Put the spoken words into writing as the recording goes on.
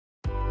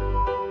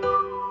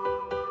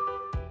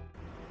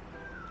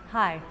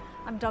Hi,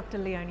 I'm Dr.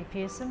 Leonie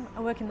Pearson. I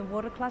work in the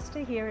water cluster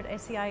here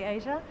at SEI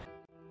Asia.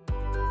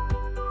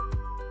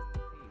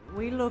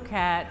 We look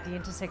at the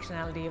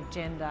intersectionality of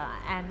gender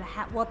and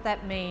what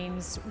that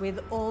means with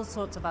all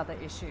sorts of other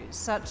issues,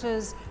 such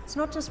as it's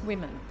not just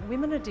women.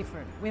 Women are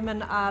different.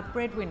 Women are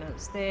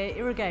breadwinners, they're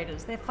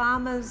irrigators, they're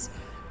farmers,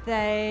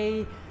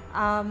 they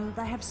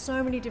have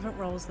so many different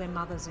roles, they're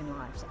mothers in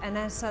life. And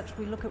as such,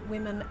 we look at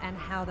women and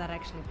how that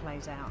actually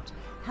plays out.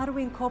 How do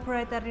we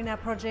incorporate that in our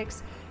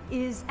projects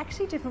is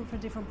actually different for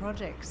different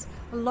projects.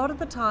 A lot of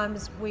the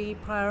times we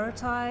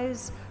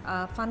prioritise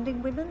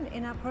funding women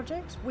in our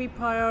projects. We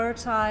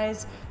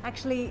prioritise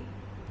actually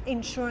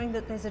ensuring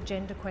that there's a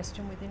gender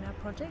question within our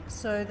projects,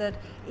 so that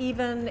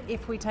even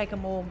if we take a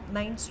more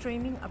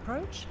mainstreaming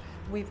approach,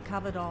 we've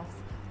covered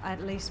off,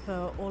 at least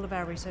for all of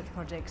our research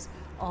projects,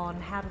 on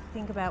how to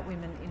think about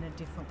women in a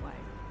different way.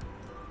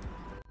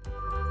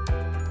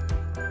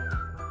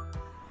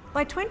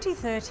 By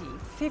 2030,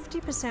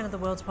 50% of the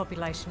world's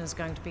population is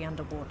going to be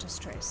under water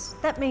stress.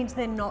 That means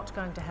they're not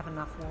going to have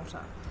enough water.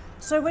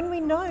 So when we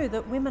know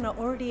that women are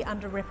already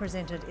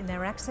underrepresented in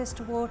their access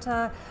to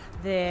water,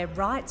 their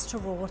rights to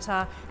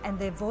water, and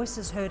their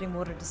voices heard in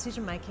water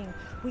decision making,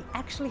 we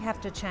actually have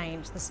to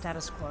change the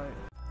status quo.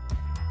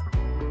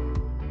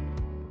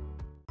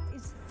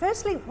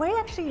 Firstly, we're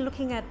actually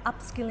looking at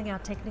upskilling our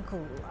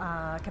technical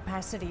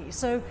capacity.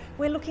 So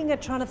we're looking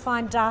at trying to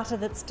find data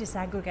that's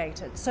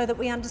disaggregated so that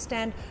we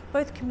understand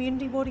both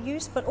community water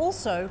use, but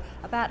also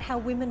about how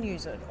women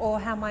use it, or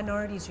how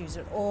minorities use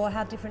it, or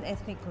how different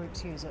ethnic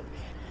groups use it.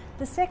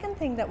 The second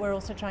thing that we're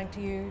also trying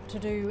to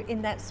do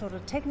in that sort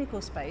of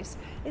technical space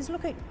is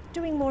look at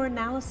doing more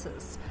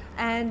analysis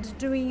and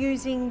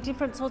using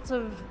different sorts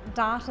of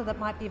data that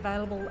might be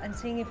available and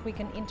seeing if we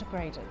can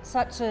integrate it,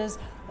 such as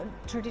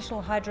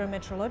traditional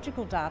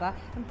hydrometeorological data,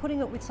 and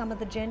putting it with some of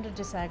the gender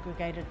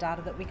disaggregated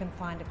data that we can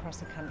find across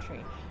the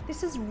country.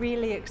 This is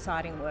really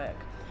exciting work.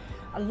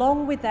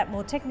 Along with that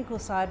more technical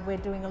side, we're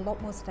doing a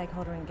lot more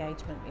stakeholder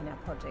engagement in our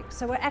projects.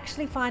 So we're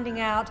actually finding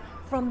out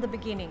from the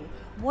beginning,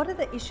 what are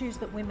the issues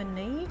that women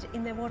need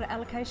in their water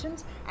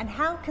allocations, and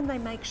how can they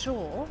make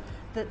sure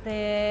that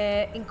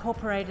they're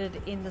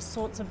incorporated in the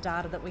sorts of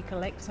data that we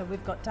collect, so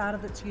we've got data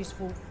that's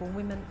useful for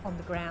women on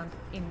the ground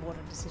in water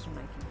decision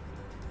making.